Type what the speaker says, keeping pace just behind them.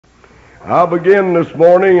I'll begin this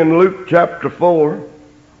morning in Luke chapter 4.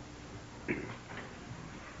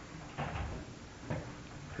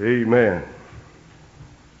 Amen.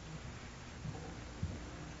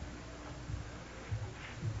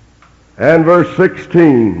 And verse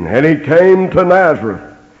 16, and he came to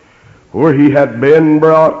Nazareth, where he had been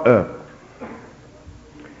brought up.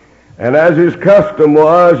 And as his custom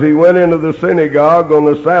was, he went into the synagogue on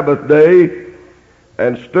the Sabbath day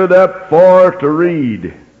and stood up for to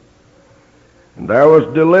read. And there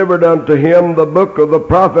was delivered unto him the book of the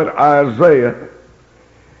prophet Isaiah.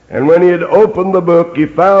 And when he had opened the book, he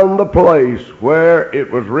found the place where it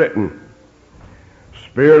was written,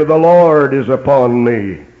 Spirit of the Lord is upon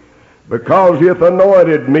me, because he hath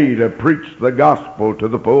anointed me to preach the gospel to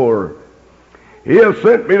the poor. He hath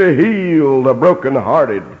sent me to heal the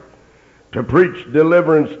brokenhearted, to preach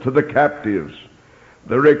deliverance to the captives,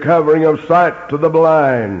 the recovering of sight to the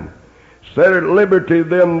blind, set at liberty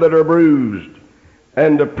them that are bruised,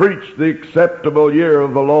 and to preach the acceptable year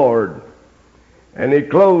of the Lord. And he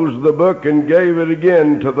closed the book and gave it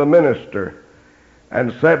again to the minister,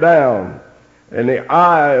 and sat down. And the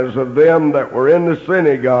eyes of them that were in the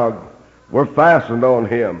synagogue were fastened on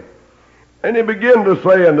him. And he began to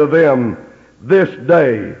say unto them, This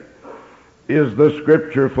day is the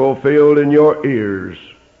scripture fulfilled in your ears.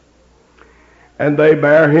 And they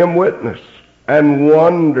bare him witness, and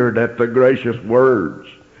wondered at the gracious words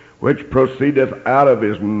which proceedeth out of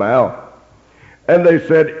his mouth. And they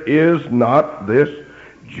said, Is not this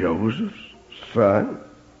Joseph's son?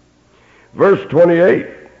 Verse 28,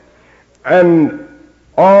 and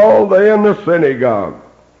all they in the synagogue,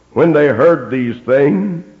 when they heard these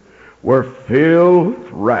things, were filled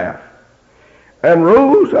with wrath, and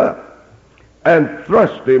rose up, and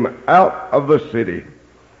thrust him out of the city,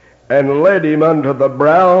 and led him unto the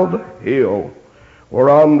brow of the hill,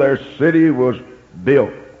 whereon their city was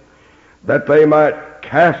built, that they might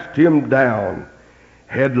cast him down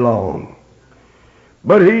headlong.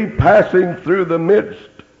 But he, passing through the midst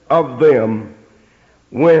of them,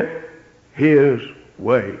 went his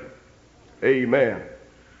way. Amen.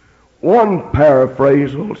 One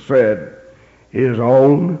paraphrasal said, his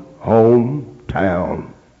own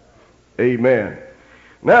hometown. Amen.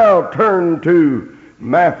 Now turn to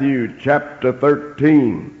Matthew chapter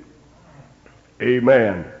 13.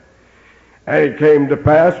 Amen. And it came to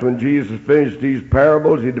pass, when Jesus finished these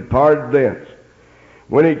parables, he departed thence.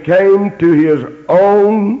 When he came to his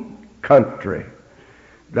own country,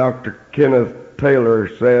 Dr. Kenneth Taylor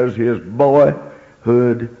says, his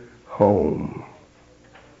boyhood home.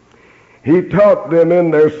 He taught them in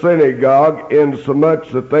their synagogue, insomuch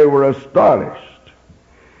that they were astonished,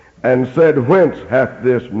 and said, Whence hath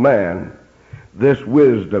this man this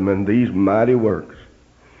wisdom and these mighty works?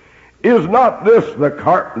 Is not this the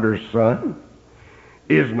carpenter's son?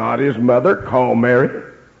 Is not his mother called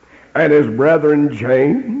Mary? And his brethren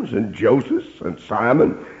James and Joseph and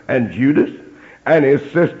Simon and Judas? And his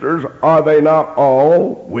sisters, are they not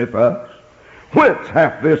all with us? Whence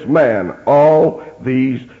hath this man all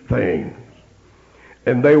these things?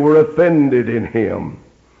 And they were offended in him.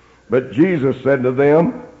 But Jesus said to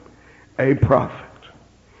them, A prophet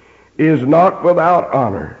is not without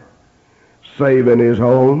honor, save in his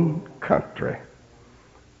own country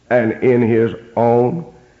and in his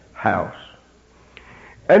own house.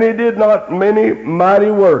 And he did not many mighty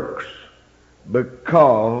works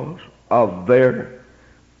because of their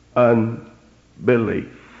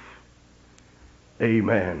unbelief.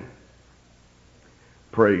 Amen.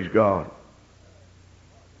 Praise God.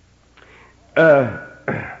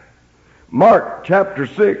 Mark chapter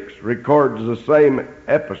 6 records the same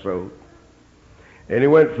episode. And he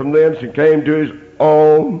went from thence and came to his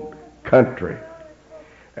own country.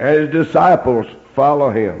 And his disciples follow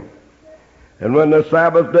him. And when the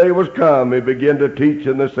Sabbath day was come, he began to teach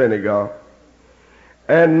in the synagogue.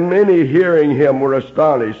 And many hearing him were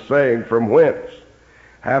astonished, saying, From whence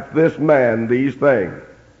hath this man these things?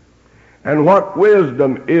 And what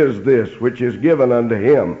wisdom is this which is given unto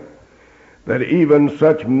him, that even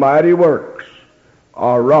such mighty works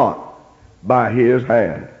are wrought by his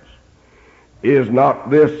hands? Is not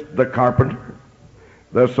this the carpenter,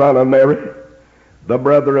 the son of Mary, the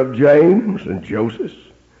brother of James and Joseph,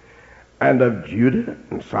 and of Judah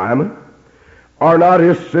and Simon? Are not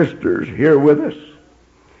his sisters here with us?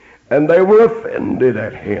 And they were offended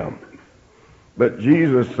at him. But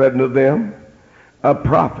Jesus said unto them, A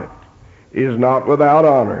prophet is not without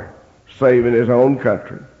honor, save in his own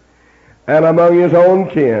country, and among his own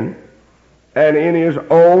kin, and in his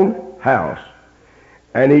own house.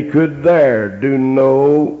 And he could there do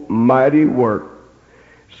no mighty work,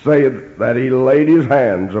 save that he laid his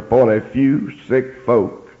hands upon a few sick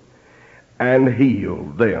folk, and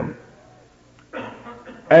healed them.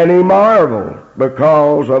 And he marveled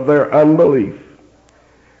because of their unbelief,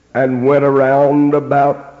 and went around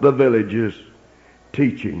about the villages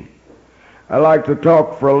teaching. I'd like to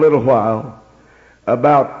talk for a little while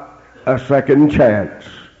about a second chance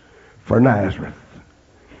for Nazareth.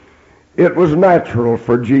 It was natural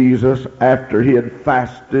for Jesus, after he had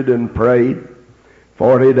fasted and prayed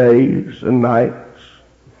 40 days and nights,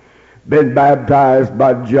 been baptized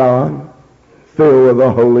by John, filled with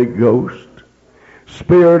the Holy Ghost,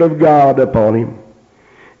 Spirit of God upon him,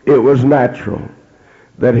 it was natural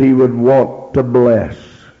that he would want to bless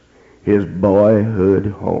his boyhood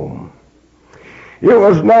home. It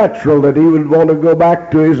was natural that he would want to go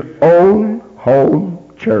back to his own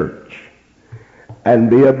home church and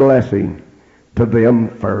be a blessing to them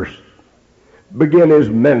first. Begin his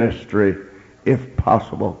ministry if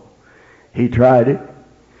possible. He tried it.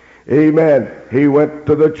 Amen. He went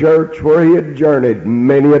to the church where he had journeyed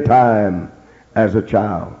many a time as a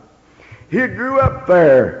child. He grew up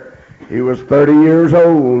there. He was 30 years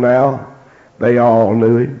old now. They all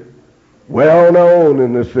knew him. Well known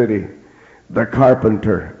in the city, the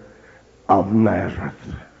carpenter of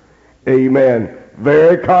Nazareth. Amen.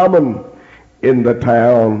 Very common in the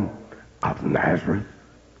town of Nazareth,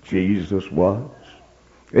 Jesus was.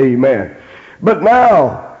 Amen. But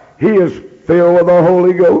now he is filled with the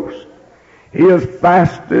Holy Ghost. He has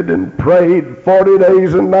fasted and prayed 40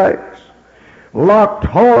 days and nights, locked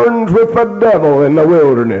horns with the devil in the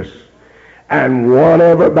wilderness, and won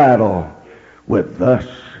every battle with "Thus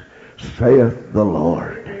saith the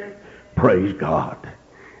Lord." Praise God.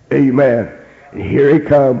 Amen. And here he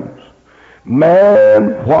comes.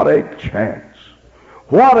 Man, what a chance.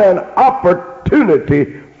 What an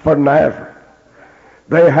opportunity for Nazareth.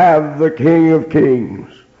 They have the King of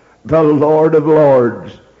Kings, the Lord of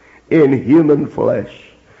Lords, in human flesh.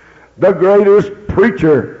 The greatest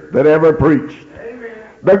preacher that ever preached. Amen.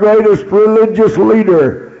 The greatest religious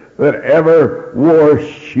leader that ever wore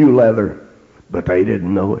shoe leather. But they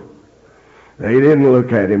didn't know it. They didn't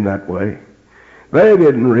look at him that way. They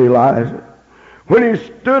didn't realize it. When he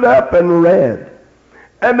stood up and read,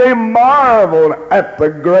 and they marveled at the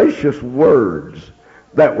gracious words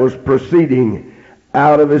that was proceeding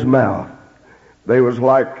out of his mouth. They was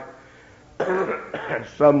like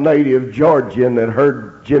some native Georgian that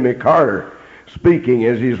heard Jimmy Carter speaking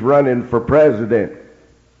as he's running for president.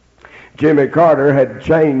 Jimmy Carter had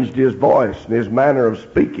changed his voice and his manner of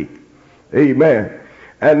speaking. Amen.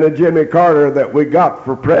 And the Jimmy Carter that we got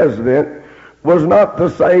for president was not the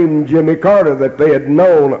same Jimmy Carter that they had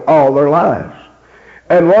known all their lives.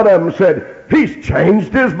 And one of them said, "He's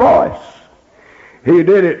changed his voice." He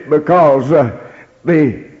did it because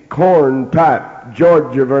the corn-type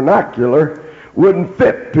Georgia vernacular wouldn't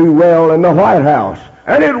fit too well in the White House.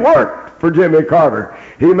 And it worked for Jimmy Carter.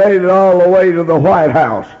 He made it all the way to the White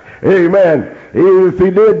House. Amen. If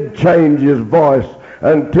he did change his voice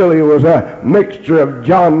until he was a mixture of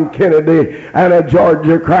John Kennedy and a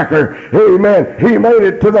Georgia cracker, amen, he made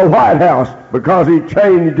it to the White House because he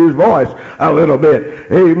changed his voice a little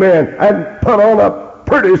bit, amen, and put on a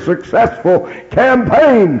pretty successful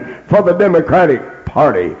campaign for the Democratic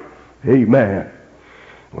Party. Amen.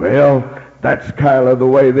 Well, that's kind of the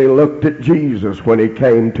way they looked at Jesus when he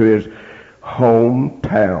came to his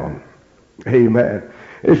hometown. Amen.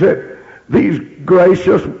 He said, these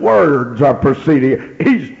gracious words are proceeding.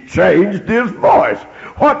 He's changed his voice.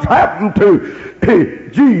 What's happened to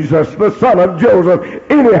Jesus, the son of Joseph,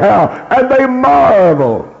 anyhow? And they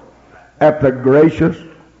marvel at the gracious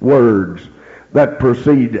words that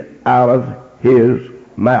proceed out of his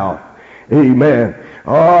mouth. Amen.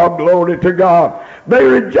 Oh, glory to God. They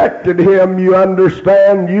rejected him, you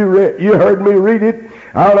understand. You heard me read it.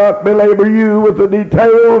 I'll not belabor you with the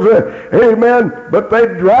details. Amen. But they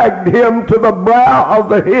dragged him to the brow of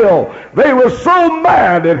the hill. They were so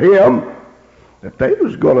mad at him that they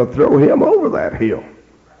was going to throw him over that hill.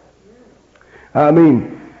 I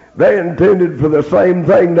mean, they intended for the same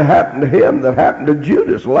thing to happen to him that happened to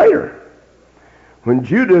Judas later. When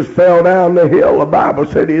Judas fell down the hill, the Bible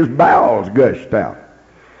said his bowels gushed out.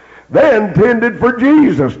 They intended for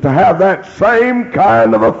Jesus to have that same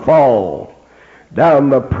kind of a fall down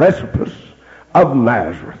the precipice of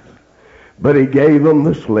Nazareth. But he gave them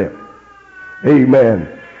the slip.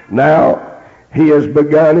 Amen. Now, he has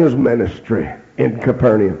begun his ministry in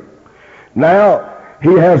Capernaum. Now,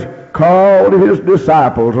 he has called his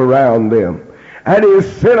disciples around them. And he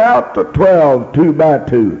has sent out the 12, 2 by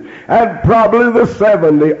 2, and probably the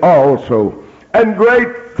 70 also. And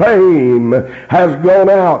great fame has gone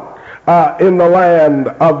out in the land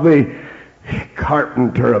of the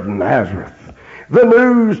carpenter of Nazareth. The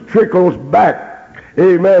news trickles back,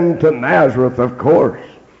 amen, to Nazareth, of course.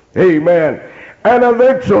 Amen. And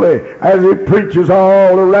eventually, as he preaches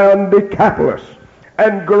all around Decapolis,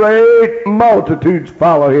 and great multitudes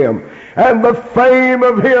follow him, and the fame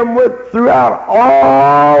of him went throughout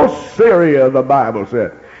all Syria, the Bible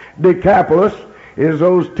said. Decapolis is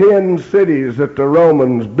those 10 cities that the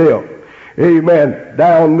Romans built, amen,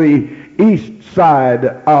 down the east side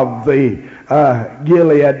of the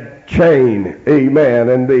Gilead chain, amen,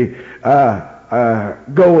 and the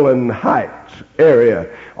Golan Heights area,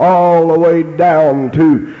 all the way down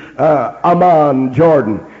to Amman,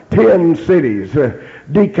 Jordan. 10 cities,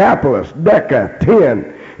 Decapolis, Deca,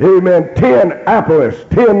 10, amen, 10 Apolis,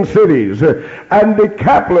 10 cities, and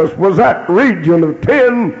Decapolis was that region of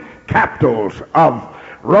 10 capitals of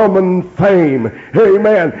Roman fame,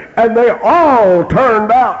 amen, and they all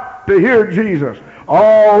turned out to hear Jesus.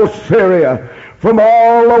 All Syria, from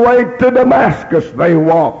all the way to Damascus, they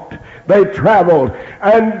walked, they traveled,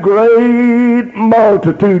 and great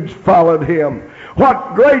multitudes followed him.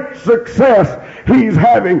 What great success he's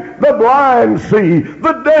having. The blind see,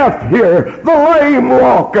 the deaf hear, the lame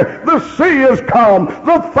walk, the sea is calm,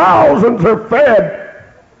 the thousands are fed,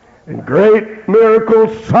 and great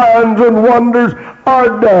miracles, signs, and wonders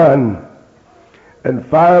are done. And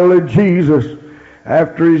finally Jesus,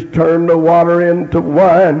 after he's turned the water into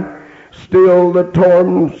wine, stilled the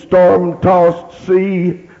storm-tossed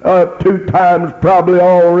sea 2 times probably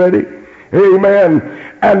already, amen,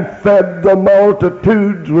 and fed the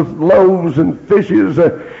multitudes with loaves and fishes,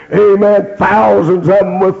 amen, thousands of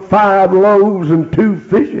them with 5 loaves and 2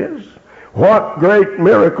 fishes. What great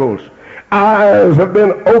miracles. Eyes have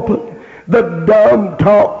been opened, the dumb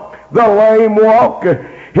talk, the lame walk.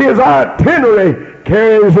 His itinerary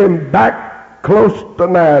carries him back close to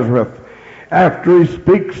Nazareth. After he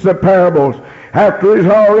speaks the parables, after he's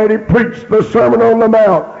already preached the Sermon on the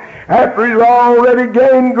Mount, after he's already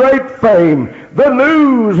gained great fame, the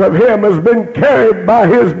news of him has been carried by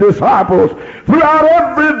his disciples throughout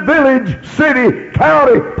every village, city,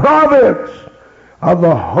 county, province of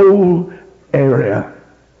the whole area.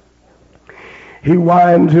 He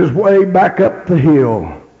winds his way back up the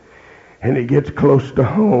hill, and he gets close to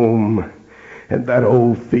home, and that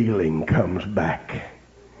old feeling comes back.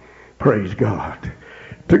 Praise God.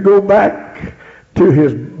 To go back to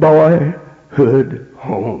his boyhood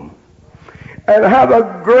home and have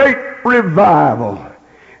a great revival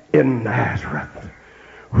in Nazareth,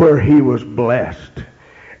 where he was blessed,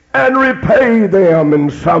 and repay them in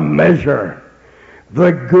some measure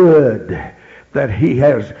the good that he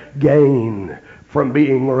has gained from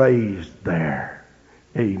being raised there.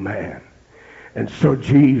 Amen. And so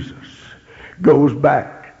Jesus goes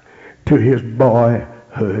back to his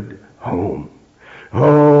boyhood home.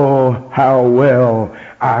 Oh, how well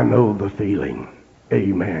I know the feeling.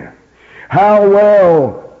 Amen. How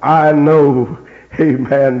well I know,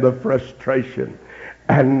 amen, the frustration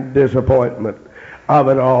and disappointment of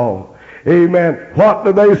it all. Amen. What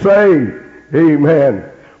do they say? Amen.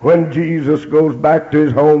 When Jesus goes back to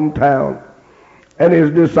his hometown and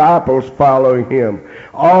his disciples following him,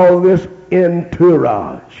 all this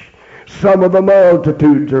entourage, some of the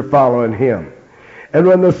multitudes are following him. And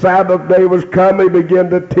when the Sabbath day was come, he began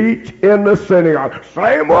to teach in the synagogue.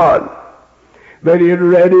 Same one that he had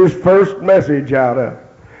read his first message out of.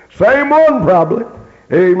 Same one probably,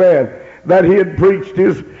 amen, that he had preached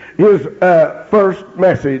his first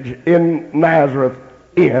message in Nazareth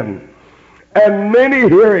in. And many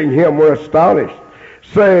hearing him were astonished,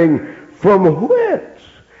 saying, From whence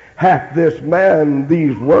hath this man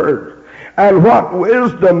these words? And what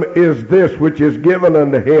wisdom is this which is given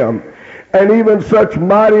unto him? And even such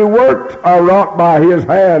mighty works are wrought by his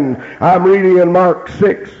hand. I'm reading in Mark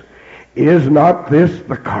 6. Is not this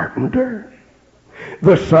the carpenter,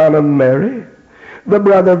 the son of Mary, the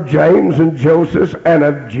brother of James and Joseph, and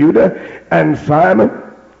of Judah and Simon?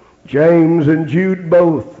 James and Jude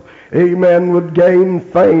both, amen, would gain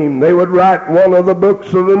fame. They would write one of the books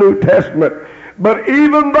of the New Testament. But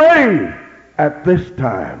even they, at this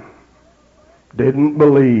time, didn't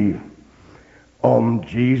believe on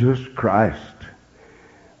Jesus Christ,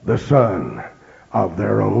 the Son of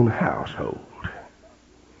their own household.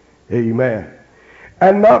 Amen.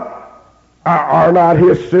 And are not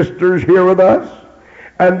his sisters here with us?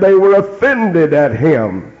 And they were offended at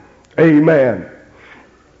him. Amen.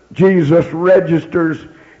 Jesus registers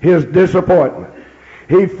his disappointment.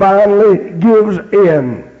 He finally gives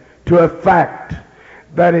in to a fact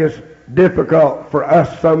that is difficult for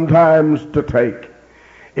us sometimes to take.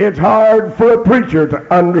 It's hard for a preacher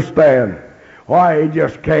to understand why he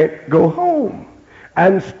just can't go home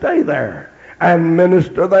and stay there and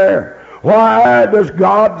minister there. Why does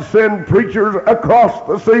God send preachers across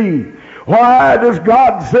the sea? Why does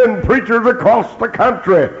God send preachers across the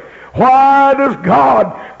country? Why does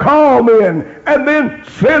God call men and then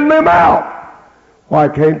send them out? Why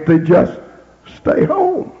can't they just stay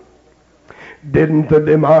home? Didn't the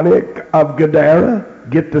demonic of Gadara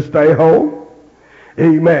get to stay home?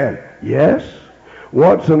 Amen. Yes.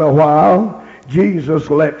 Once in a while, Jesus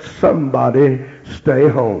lets somebody stay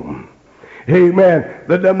home. Amen.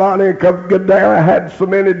 The demonic of Gadara had so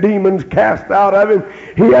many demons cast out of him.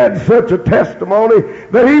 He had such a testimony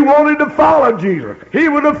that he wanted to follow Jesus. He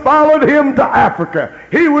would have followed him to Africa.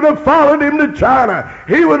 He would have followed him to China.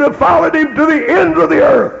 He would have followed him to the ends of the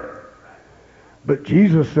earth. But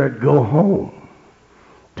Jesus said, go home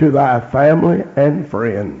to thy family and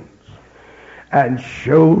friends and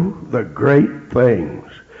show the great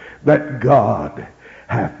things that God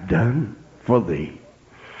hath done for thee.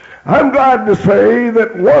 I'm glad to say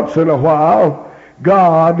that once in a while,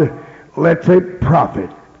 God lets a prophet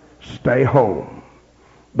stay home,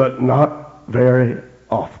 but not very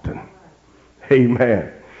often.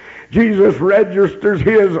 Amen. Jesus registers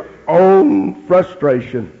his own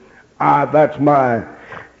frustration. That's my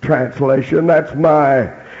translation. That's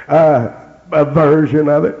my version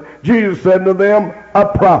of it. Jesus said to them, a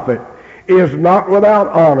prophet is not without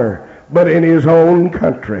honor, but in his own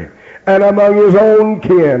country, and among his own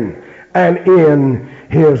kin, and in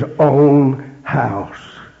his own house.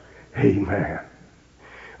 Amen.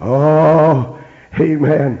 Oh,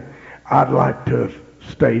 amen. I'd like to have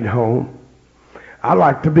stayed home. I'd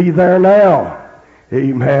like to be there now.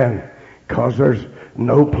 Amen. Because there's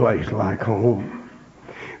no place like home.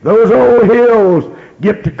 Those old hills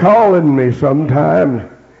get to calling me sometimes.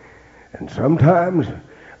 And sometimes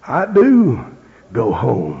I do go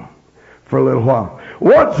home for a little while.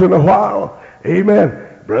 Once in a while,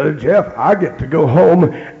 amen, Brother Jeff, I get to go home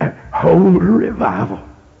and hold a revival.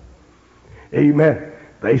 Amen.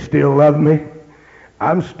 They still love me.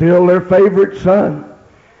 I'm still their favorite son.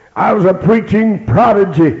 I was a preaching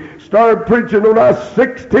prodigy. Started preaching when I was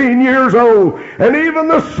 16 years old. And even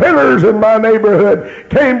the sinners in my neighborhood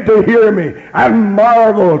came to hear me and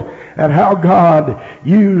marveled at how God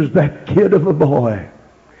used that kid of a boy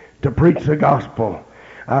to preach the gospel.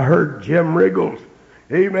 I heard Jim Riggles,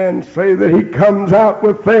 amen, say that he comes out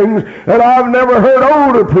with things that I've never heard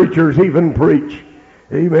older preachers even preach.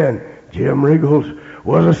 Amen. Jim Riggles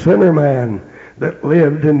was a sinner man that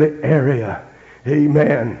lived in the area.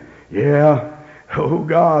 Amen. Yeah. Oh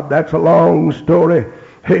God, that's a long story.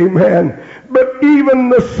 Amen. But even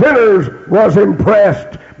the sinners was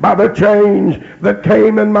impressed by the change that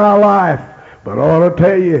came in my life. But I ought to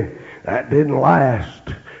tell you, that didn't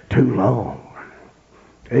last too long.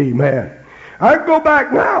 Amen. I can go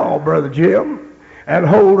back now, Brother Jim, and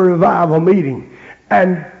hold a revival meeting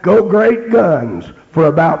and go great guns for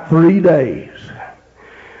about 3 days.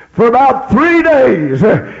 For about 3 days,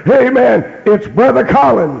 amen, it's Brother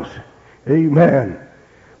Collins. Amen.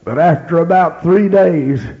 But after about 3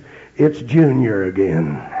 days, it's Junior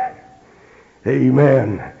again.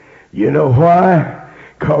 Amen. You know why?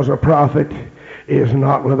 Because a prophet is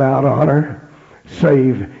not without honor,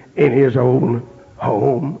 save in his own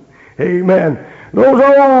home. Amen. Those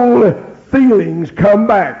old feelings come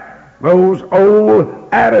back. Those old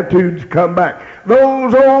attitudes come back.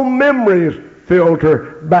 Those old memories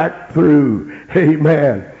filter back through.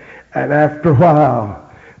 Amen. And after a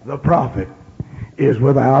while, the prophet is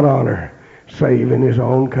without honor, save in his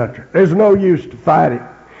own country. There's no use to fight it.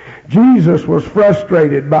 Jesus was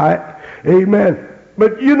frustrated by it. Amen.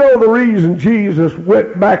 But you know the reason Jesus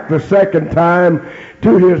went back the second time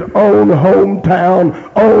to his own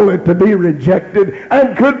hometown only to be rejected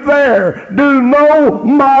and could there do no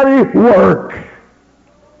mighty work.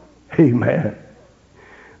 Amen.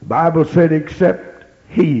 The Bible said except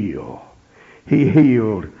heal. He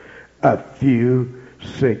healed a few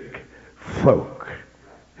sick folk.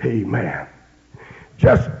 Amen.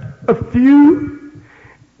 Just a few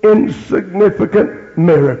insignificant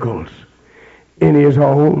miracles in his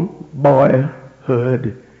own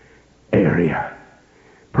boyhood area.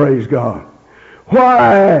 Praise God.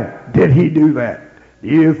 Why did he do that? Do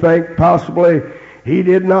you think possibly he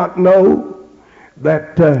did not know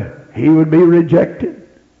that he would be rejected?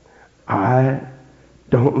 I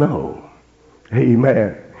don't know.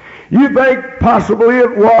 Amen. You think possibly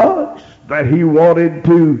it was that he wanted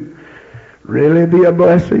to really be a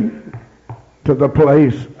blessing to the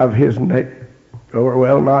place of his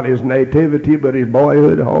not his nativity, but his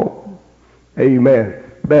boyhood home.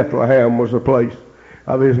 Amen. Bethlehem was the place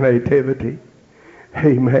of his nativity.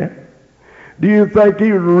 Amen. Do you think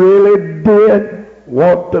he really did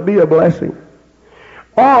want to be a blessing?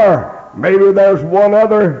 Or maybe there's one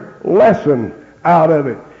other lesson out of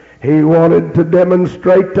it. He wanted to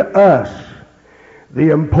demonstrate to us the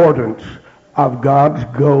importance of God's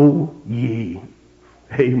go ye.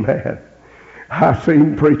 Amen. I've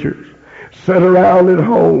seen preachers sit around at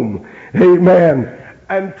home, amen,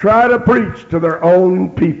 and try to preach to their own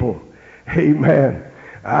people. Amen.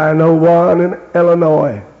 I know one in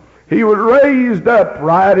Illinois. He was raised up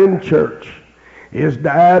right in church. His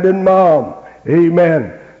dad and mom,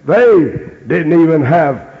 amen, they didn't even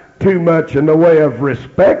have too much in the way of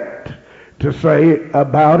respect to say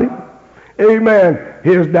about him. Amen.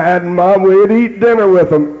 His dad and mom would eat dinner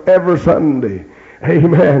with him every Sunday.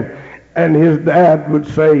 Amen. And his dad would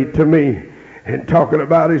say to me, in talking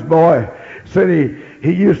about his boy, said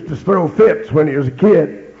he used to throw fits when he was a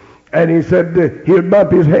kid. And he said he would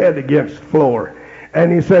bump his head against the floor.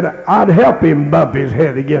 And he said, I'd help him bump his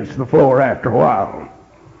head against the floor after a while.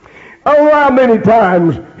 Oh, how many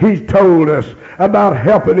times he's told us about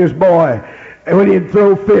helping his boy when he'd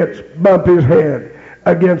throw fits, bump his head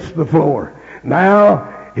against the floor.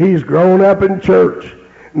 Now he's grown up in church.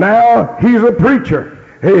 Now he's a preacher.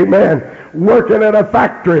 Amen. Working at a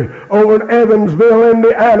factory over in Evansville,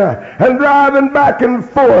 Indiana, and driving back and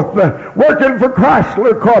forth, working for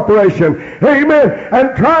Chrysler Corporation. Amen.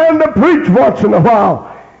 And trying to preach once in a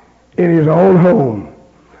while in his own home.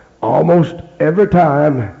 Almost every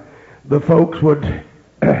time the folks would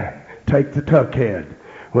take the tuck head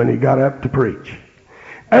when he got up to preach.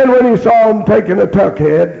 And when he saw him taking a tuck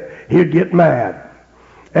head, he'd get mad.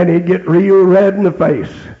 And he'd get real red in the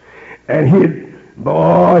face. And he'd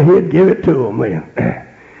give it to him then.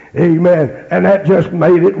 Amen. And that just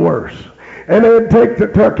made it worse. And they'd take the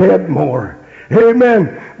tuck head more.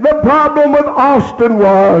 Amen. The problem with Austin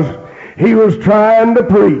was he was trying to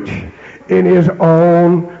preach in his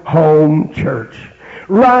own home church,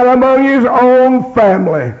 right among his own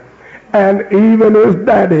family. And even his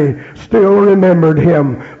daddy still remembered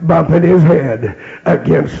him bumping his head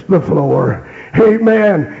against the floor.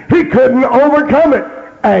 Amen. He couldn't overcome it.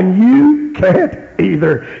 And you can't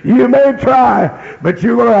either. You may try, but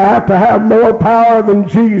you're going to have more power than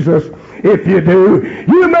Jesus if you do.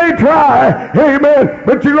 You may try, amen,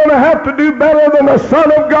 but you're going to have to do better than the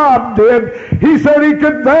Son of God did. He said he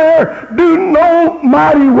could there do no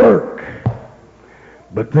mighty work.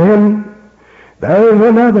 But then there's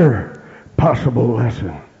another possible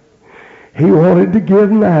lesson. He wanted to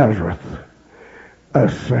give Nazareth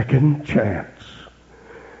a second chance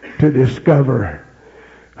to discover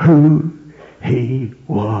who he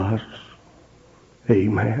was.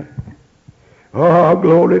 Amen. Oh,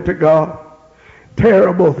 glory to God.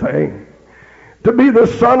 Terrible thing to be the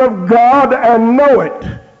Son of God and know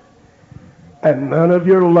it, and none of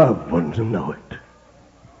your loved ones know it.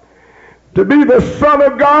 To be the Son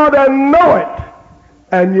of God and know it,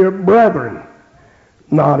 and your brethren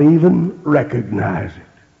not even recognize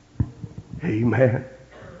it. Amen.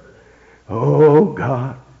 Oh,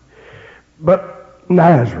 God. But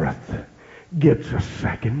Nazareth gets a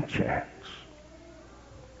second chance.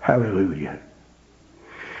 Hallelujah.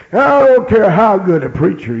 I don't care how good a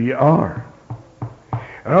preacher you are. I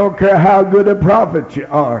don't care how good a prophet you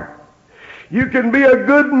are. You can be a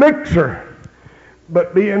good mixer,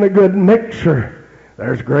 but being a good mixer,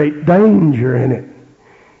 there's great danger in it.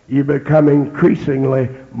 You become increasingly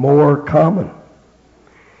more common.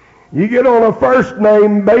 You get on a first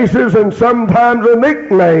name basis and sometimes a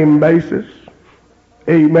nickname basis.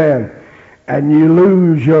 Amen. And you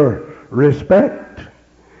lose your respect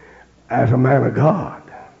as a man of God.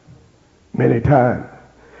 Many times,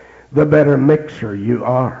 the better mixer you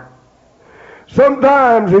are.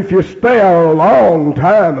 Sometimes if you stay a long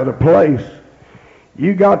time at a place,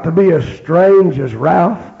 you got to be as strange as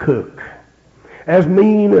Ralph Cook, as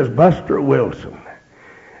mean as Buster Wilson,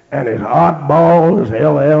 and as oddball as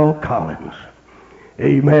L.L. Collins.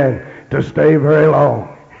 Amen. To stay very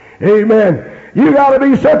long. Amen. You got to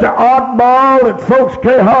be such an oddball that folks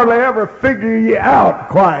can't hardly ever figure you out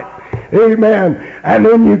quite. Amen. And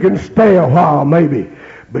then you can stay a while maybe.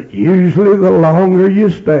 But usually the longer you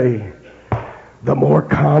stay, the more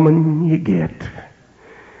common you get.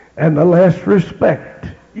 And the less respect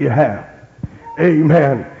you have.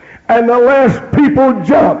 Amen. And the less people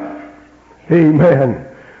jump. Amen.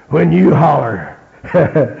 When you holler.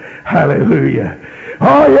 Hallelujah.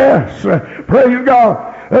 Oh yes. Praise God.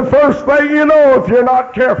 The first thing you know, if you're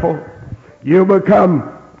not careful, you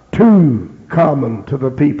become too common to the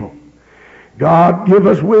people. God give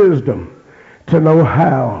us wisdom to know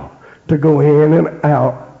how to go in and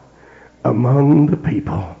out among the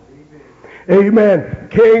people. Amen.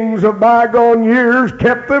 Kings of bygone years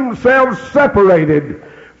kept themselves separated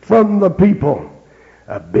from the people.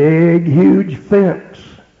 A big, huge fence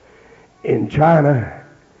in China,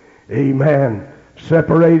 amen,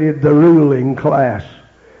 separated the ruling class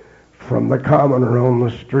from the commoner on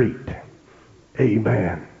the street.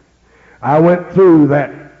 Amen. I went through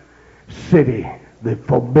that city, the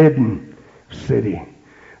forbidden city.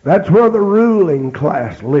 That's where the ruling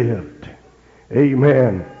class lived.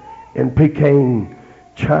 Amen. In Peking,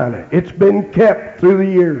 China. It's been kept through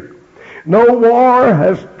the years. No war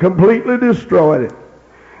has completely destroyed it.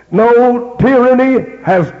 No tyranny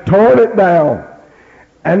has torn it down.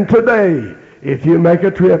 And today, if you make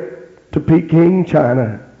a trip to Peking,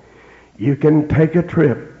 China, you can take a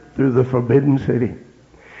trip through the Forbidden City.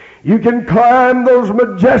 You can climb those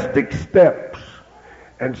majestic steps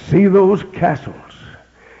and see those castles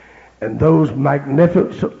and those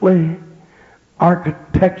magnificently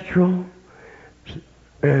architectural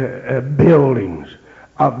buildings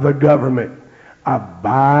of the government of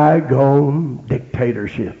bygone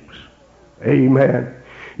dictatorships. Amen.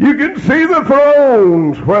 You can see the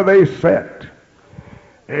thrones where they sat.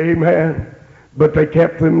 Amen. But they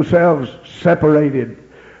kept themselves separated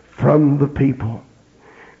from the people,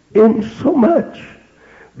 insomuch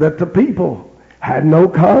that the people had no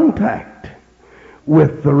contact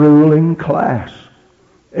with the ruling class.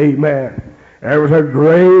 Amen. There was a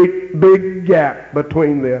great big gap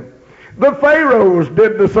between them. The pharaohs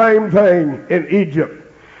did the same thing in Egypt.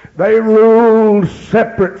 They ruled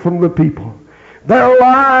separate from the people. Their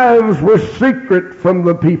lives were secret from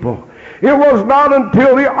the people. It was not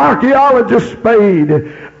until the archaeologist Spade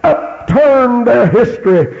upturned their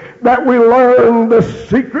history that we learned the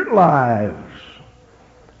secret lives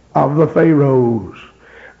of the pharaohs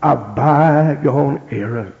of bygone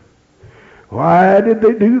era. Why did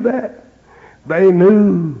they do that? They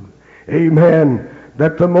knew, amen,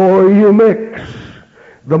 that the more you mix,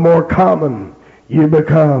 the more common you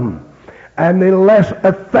become, and the less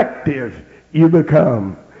effective you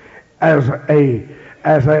become as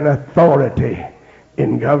an authority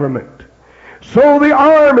in government. So the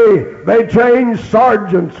army, they change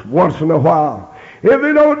sergeants once in a while. If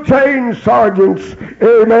they don't change sergeants,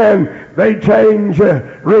 amen, they change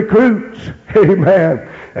recruits, amen.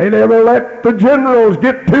 They never let the generals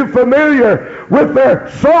get too familiar with their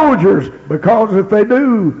soldiers, because if they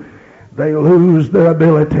do, they lose their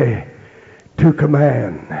ability to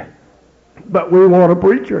command. But we want a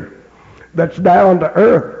preacher that's down to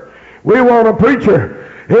earth. We want a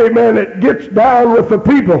preacher, amen, that gets down with the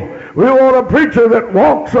people. We want a preacher that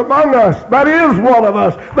walks among us, that is one of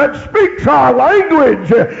us, that speaks our language,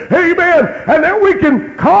 amen, and that we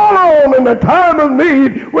can call on in the time of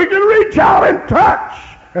need. We can reach out and touch,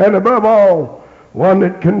 and above all, one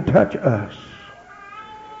that can touch us.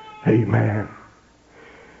 Amen.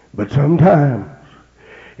 But sometimes,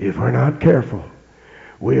 if we're not careful,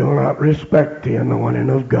 we will not respect the anointing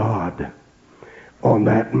of God on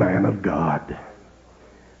that man of God.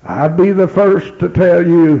 I'd be the first to tell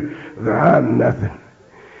you that I'm nothing.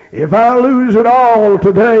 If I lose it all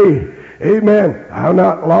today, amen, I've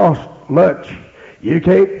not lost much. You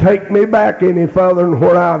can't take me back any further than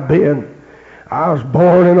where I've been. I was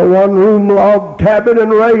born in a one-room log cabin and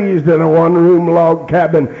raised in a one-room log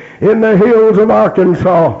cabin in the hills of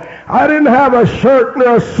Arkansas. I didn't have a shirt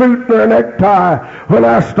nor a suit nor a necktie when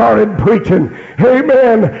I started preaching.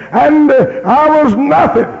 Amen. And I was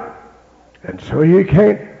nothing. And so you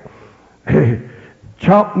can't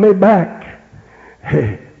chop me back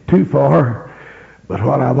too far, but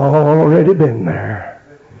what I've already been there.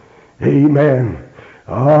 Amen.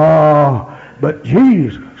 Oh, but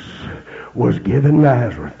Jesus was giving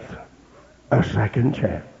Nazareth a second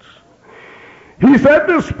chance. He said,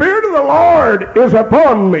 the Spirit of the Lord is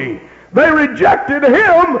upon me. They rejected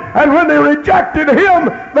him, and when they rejected him,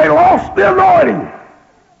 they lost the anointing.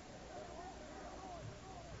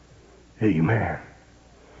 Amen.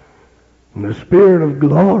 And the Spirit of the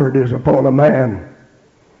Lord is upon a man.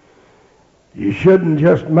 You shouldn't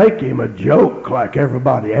just make him a joke like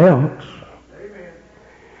everybody else. Amen.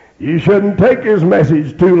 You shouldn't take his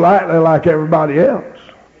message too lightly like everybody else.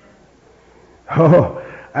 Oh,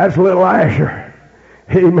 that's little Asher.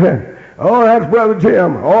 Amen. Oh, that's Brother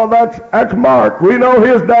Jim. Oh, that's Mark. We know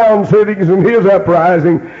his down sittings and his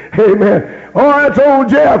uprising. Amen. Oh, that's old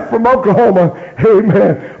Jeff from Oklahoma.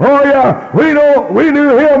 Amen. Oh, yeah, we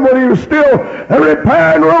knew him when he was still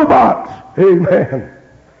repairing robots. Amen.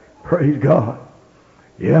 Praise God.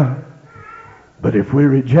 Yeah. But if we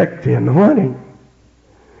reject the anointing,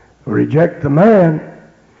 reject the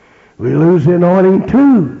man, we lose the anointing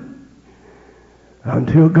too,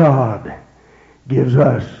 until God gives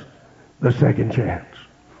us the second chance.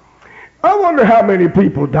 I wonder how many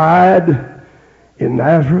people died in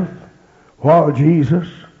Nazareth while Jesus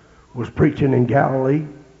was preaching in Galilee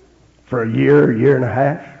for a year and a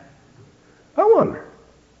half? I wonder.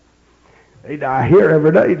 They die here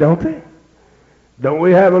every day, don't they? Don't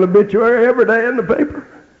we have an obituary every day in the paper?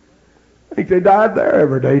 I think they died there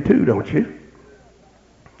every day too, don't you?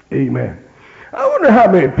 Amen. I wonder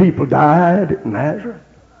how many people died at Nazareth.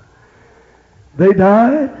 They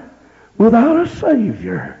died without a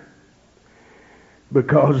Savior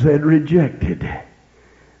because they'd rejected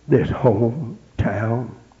this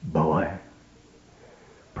hometown boy.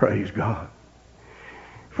 Praise God.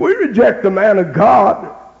 If we reject the man of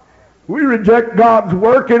God, we reject God's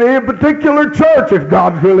work in any particular church. If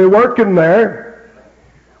God's really working there,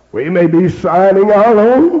 we may be signing our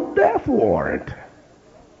own death warrant.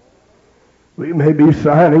 We may be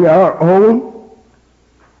signing our own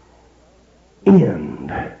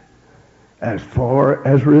end as far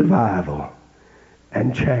as revival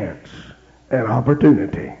and chance and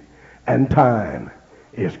opportunity and time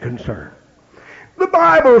is concerned. The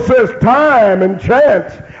Bible says time and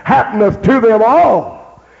chance happeneth to them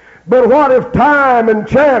all. But what if time and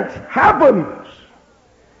chance happens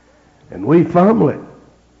and we fumble it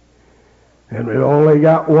and we've only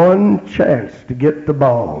got one chance to get the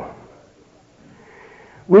ball?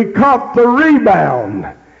 We caught the rebound,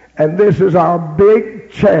 and this is our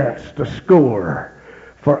big chance to score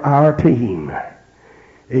for our team.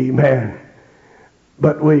 Amen.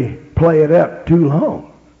 But we play it up too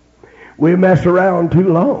long. We mess around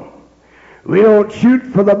too long. We don't shoot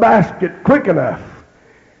for the basket quick enough.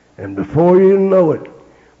 And before you know it,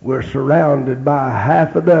 we're surrounded by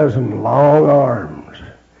half a dozen long arms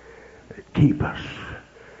that keep us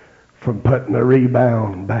from putting the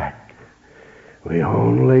rebound back. We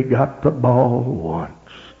only got the ball once.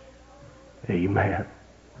 Amen.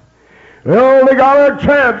 We only got our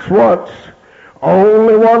chance once.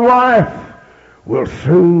 Only one life will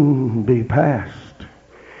soon be past.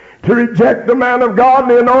 To reject the man of God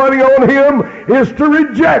and the anointing on him is to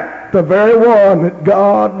reject the very one that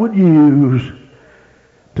God would use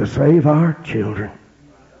to save our children.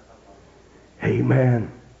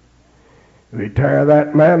 Amen. We tear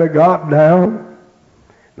that man of God down.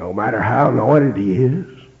 No matter how anointed he is,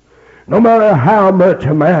 no matter how much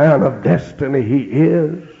a man of destiny he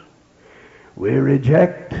is, we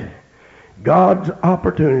reject God's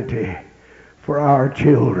opportunity for our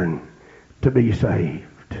children to be saved.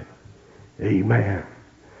 Amen.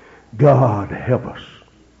 God help us.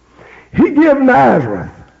 He gave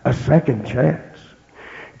Nazareth a second chance.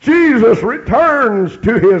 Jesus returns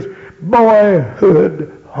to his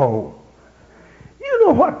boyhood home. You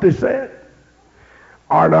know what they said?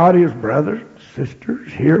 Are not his brothers and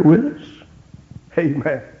sisters here with us?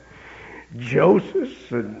 Amen.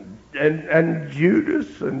 Joseph and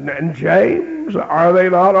Judas and James, are they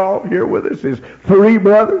not all here with us? His three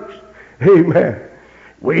brothers? Amen.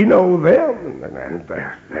 We know them, and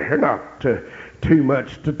they're not too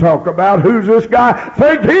much to talk about. Who's this guy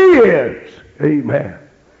think he is? Amen.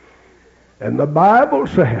 And the Bible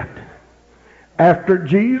said, after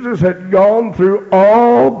Jesus had gone through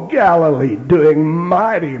all Galilee doing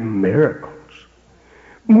mighty miracles,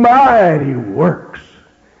 mighty works,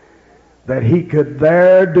 that he could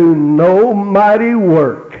there do no mighty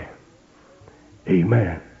work,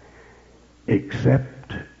 amen,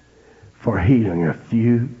 except for healing a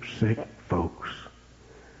few sick folks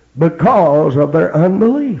because of their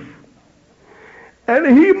unbelief.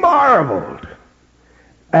 And he marveled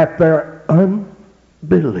at their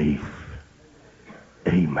unbelief.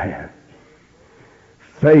 Amen.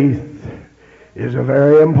 Faith is a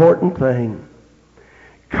very important thing.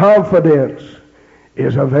 Confidence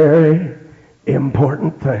is a very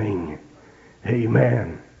important thing.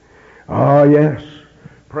 Amen. Oh, yes.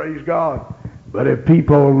 Praise God. But if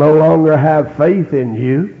people no longer have faith in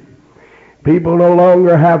you, people no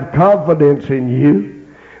longer have confidence in you,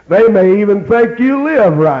 they may even think you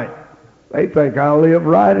live right. They think I live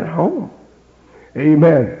right at home.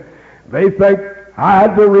 Amen. They think I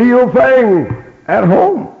had the real thing at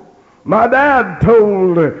home. My dad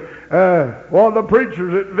told one of the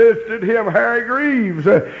preachers that visited him, Harry Greaves,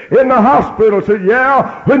 in the hospital, said,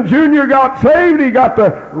 yeah, when Junior got saved, he got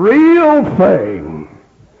the real thing.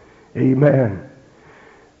 Amen.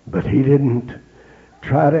 But he didn't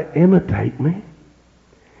try to imitate me.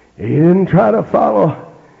 He didn't try to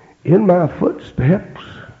follow in my footsteps.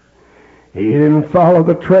 He didn't follow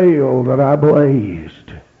the trail that I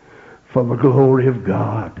blazed for the glory of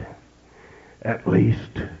God, at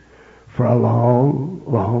least for a long,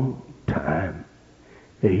 long time.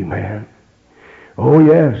 Amen. Oh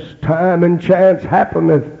yes, time and chance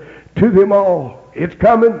happeneth to them all. It's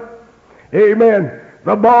coming. Amen.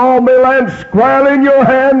 The ball may land squarely in your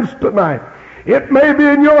hands tonight. It may be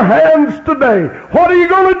in your hands today. What are you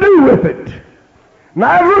going to do with it?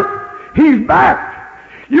 Nazareth, he's back.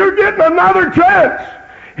 You're getting another chance.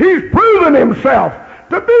 He's proven himself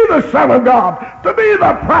to be the Son of God, to be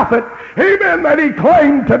the prophet, amen, that he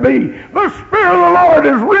claimed to be. The Spirit of the Lord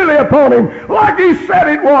is really upon him, like he said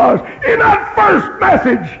it was in that first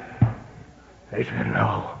message. They said,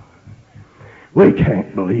 no, we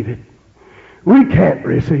can't believe it. We can't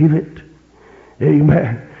receive it.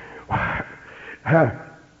 Amen.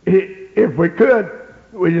 If we could,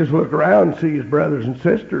 we just look around and see his brothers and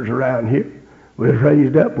sisters around here. We was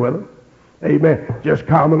raised up with them. Amen. Just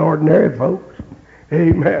common, ordinary folks.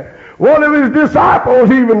 Amen. One of his disciples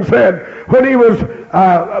even said when he was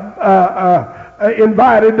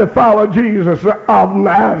invited to follow Jesus of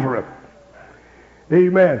Nazareth.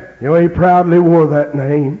 Amen. You know, he proudly wore that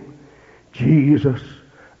name, Jesus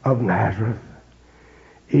of Nazareth,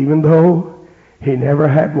 even though he never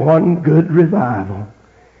had one good revival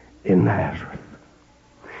in Nazareth.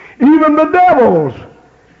 Even the devils,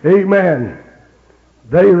 amen,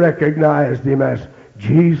 they recognized him as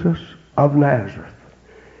Jesus of Nazareth.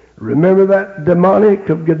 Remember that demonic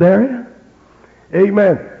of Gadara?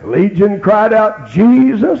 Amen. Legion cried out,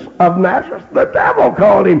 Jesus of Nazareth. The devil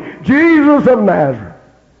called him Jesus of Nazareth.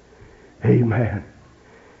 Amen.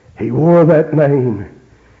 He wore that name,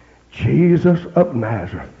 Jesus of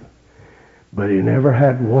Nazareth. But he never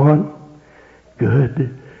had one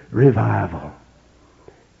good revival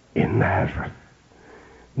in Nazareth.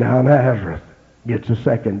 Now Nazareth gets a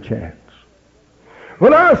second chance.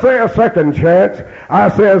 When I say a second chance, I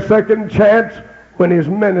say a second chance when his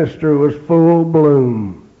ministry was full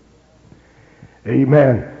bloom.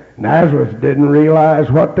 Amen. Nazareth didn't realize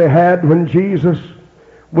what they had when Jesus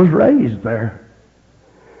was raised there.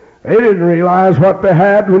 They didn't realize what they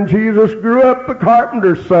had when Jesus grew up the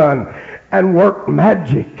carpenter's son and worked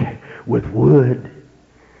magic with wood.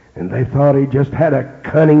 And they thought he just had a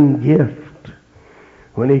cunning gift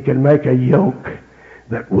when he could make a yoke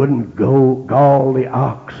that wouldn't gall the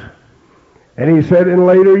ox. And he said in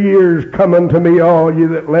later years, come unto me, all you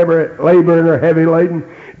that labor and are heavy laden,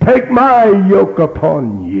 take my yoke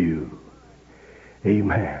upon you.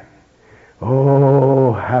 Amen.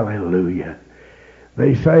 Oh, hallelujah.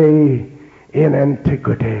 They say in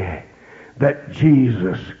antiquity that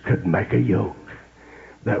Jesus could make a yoke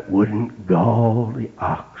that wouldn't gall the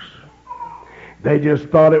ox. They just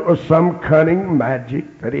thought it was some cunning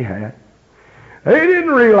magic that he had. They didn't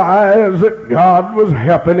realize that God was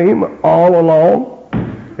helping him all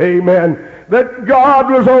along. Amen. That God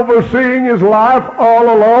was overseeing his life all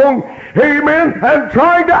along. Amen. And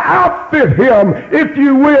trying to outfit him, if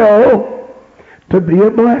you will, to be a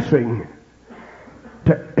blessing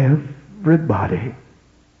to everybody.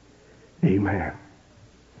 Amen.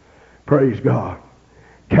 Praise God.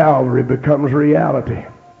 Calvary becomes reality.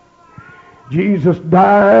 Jesus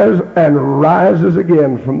dies and rises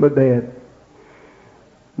again from the dead.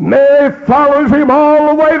 Mary follows him all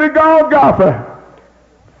the way to Golgotha.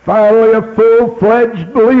 Finally a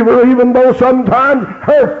full-fledged believer, even though sometimes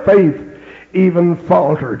her faith even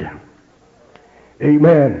faltered.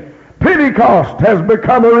 Amen. Pentecost has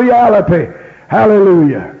become a reality.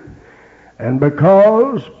 Hallelujah. And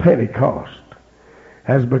because Pentecost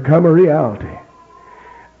has become a reality,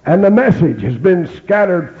 and the message has been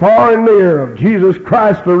scattered far and near of Jesus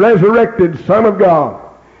Christ, the resurrected Son of God,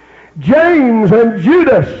 James and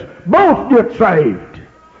Judas both get saved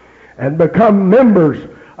and become members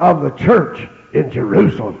of the church in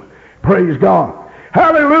Jerusalem. Praise God.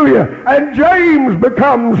 Hallelujah. And James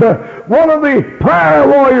becomes one of the prayer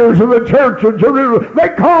warriors of the church of Jerusalem. They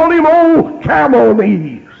called him Old Camel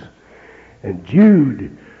Knees. And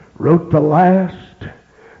Jude wrote the last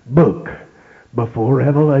book before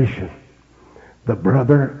Revelation, the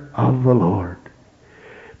brother of the Lord.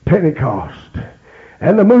 Pentecost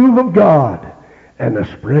and the move of God and the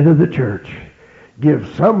spread of the church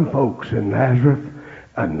give some folks in Nazareth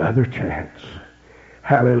another chance.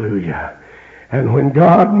 Hallelujah. And when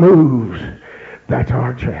God moves, that's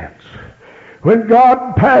our chance. When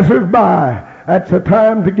God passes by, that's the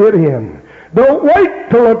time to get in. Don't wait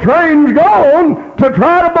till the train's gone to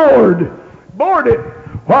try to board. Board it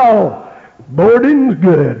while boarding's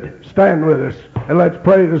good. Stand with us and let's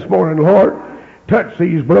pray this morning. Lord, touch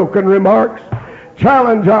these broken remarks.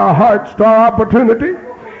 Challenge our hearts to our opportunity.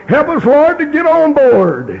 Help us, Lord, to get on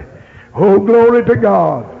board. Oh, glory to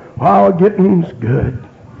God, while getting's good.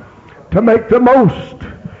 To make the most,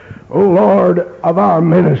 oh Lord, of our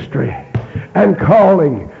ministry and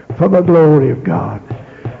calling for the glory of God.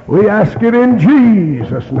 We ask it in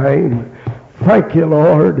Jesus' name. Thank you,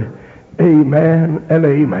 Lord. Amen and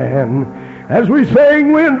amen. As we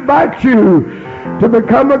sing, we invite you to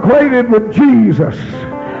become acquainted with Jesus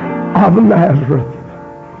of Nazareth,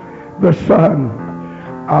 the Son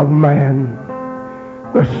of Man,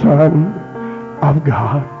 the Son of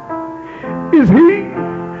God. Is He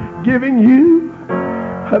giving you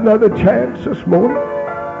another chance this morning?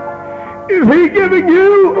 Is He giving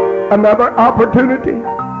you another opportunity?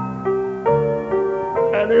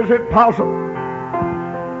 And is it possible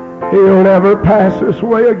He'll never pass this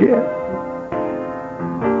way again?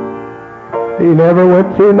 He never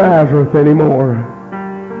went through Nazareth anymore.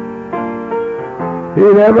 He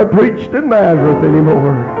never preached in Nazareth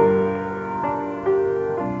anymore.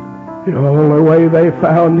 The only way they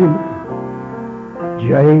found Him,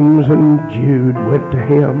 James and Jude went to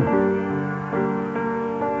Him.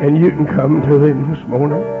 And you can come to Him this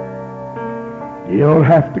morning. You don't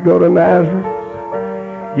have to go to Nazareth.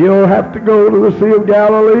 You don't have to go to the Sea of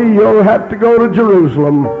Galilee. You don't have to go to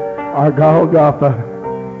Jerusalem or Golgotha.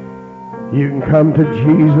 You can come to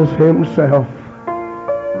Jesus Himself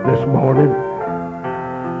this morning.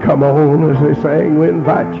 Come on, as they sang, we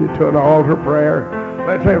invite you to an altar prayer.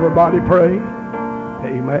 Let's everybody pray.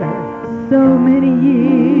 Amen. So many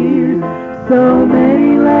years, so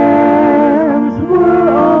many lambs were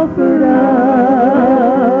offered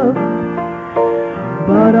up,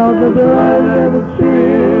 but all the blood that was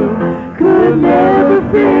spilled could never